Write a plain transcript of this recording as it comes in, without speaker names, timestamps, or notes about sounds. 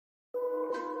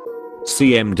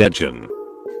CM Degen.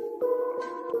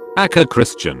 Aka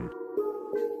Christian.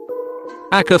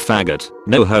 Aka Faggot,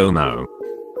 no homo.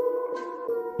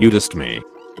 You dissed me.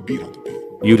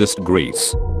 You dissed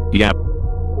Greece. Yep.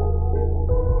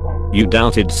 You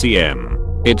doubted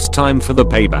CM. It's time for the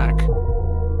payback.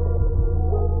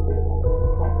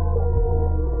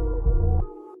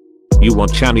 You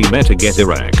watch anime to get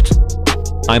erect.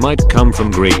 I might come from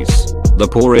Greece, the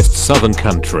poorest southern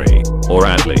country, or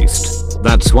at least,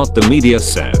 that's what the media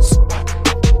says.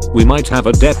 We might have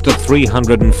a debt of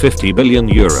 350 billion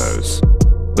euros.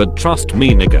 But trust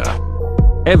me nigga.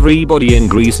 Everybody in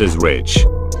Greece is rich.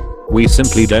 We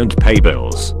simply don't pay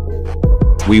bills.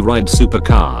 We ride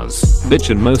supercars,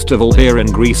 bitch, and most of all here in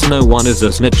Greece no one is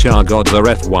a snitch. Our gods are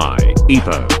FY,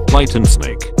 Epo, Light and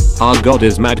Snik. Our god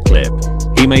is Mad Clip.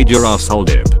 He made your asshole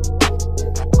dip.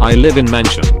 I live in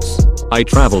mansions. I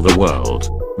travel the world.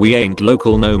 We ain't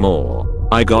local no more.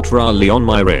 I got rollie on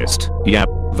my wrist. Yep.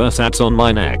 Versats on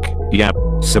my neck. Yep.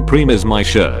 Supreme is my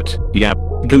shirt. Yep.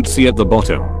 Gucci at the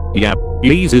bottom. Yep.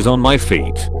 Yeez is on my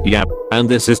feet. Yep. And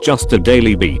this is just a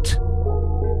daily beat.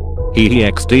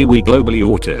 XD we globally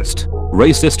autist.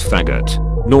 Racist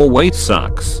faggot. Norway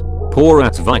sucks. Poor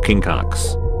at Viking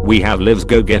cucks. We have lives,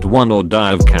 go get one or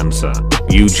die of cancer.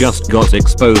 You just got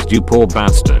exposed, you poor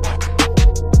bastard.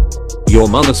 Your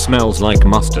mother smells like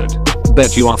mustard.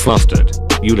 Bet you are flustered.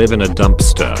 You live in a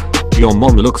dumpster. Your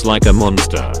mom looks like a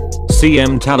monster.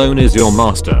 CM Talown is your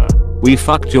master. We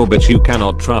fucked your bitch, you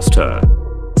cannot trust her.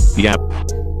 Yep.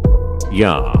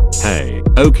 Yeah. Hey.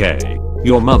 Okay.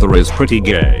 Your mother is pretty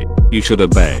gay. You should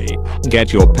obey.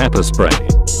 Get your pepper spray.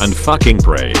 And fucking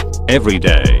pray. Every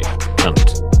day.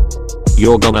 Cunt.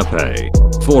 You're gonna pay.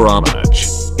 For our merch.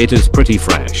 It is pretty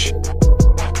fresh.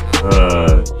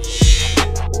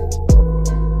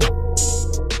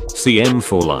 CM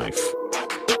for life.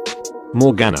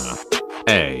 Morgana.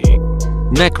 A.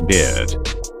 Neckbeard.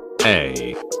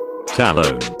 A.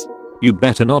 Talown. You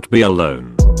better not be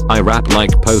alone. I rap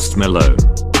like Post Malone.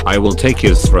 I will take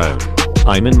his throne.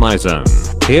 I'm in my zone.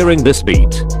 Hearing this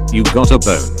beat, you got a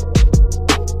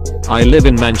bone. I live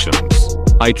in mansions.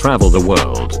 I travel the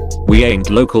world. We ain't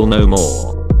local no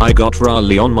more. I got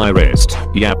rollie on my wrist.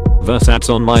 Yep.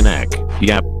 Versats on my neck.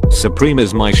 Yep. Supreme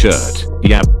is my shirt.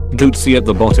 Yep. Gucci at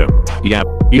the bottom. Yep.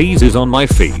 Yeez is on my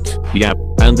feet. Yep.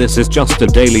 And this is just a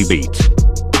daily beat.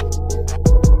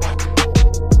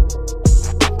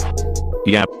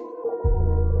 Yep.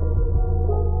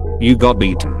 You got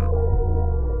beaten.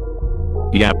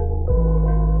 Yep.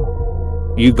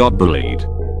 You got bullied.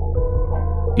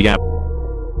 Yep.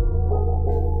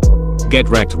 Get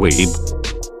wrecked, weeb.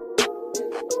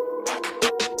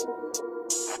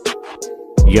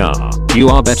 Yeah, you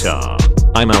are better.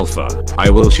 I'm alpha. I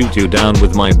will shoot you down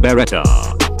with my Beretta.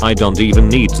 I don't even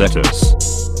need Zetas.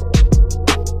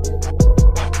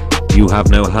 You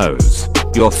have no hose.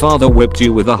 Your father whipped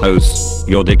you with a hose.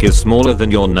 Your dick is smaller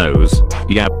than your nose.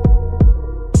 Yep.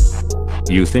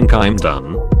 You think I'm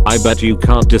done? I bet you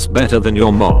can't diss better than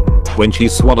your mom when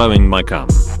she's swallowing my cum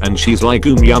and she's like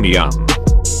yum yum.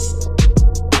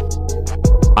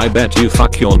 I bet you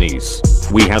fuck your niece.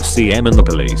 We have CM and the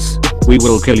police. We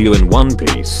will kill you in one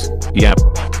piece. Yep.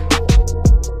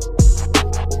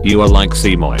 You are like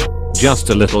Simoy. Just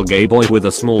a little gay boy with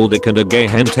a small dick and a gay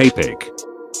hentai pic.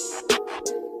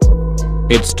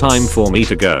 It's time for me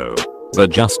to go.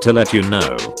 But just to let you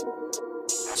know.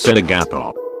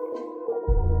 Senegapop.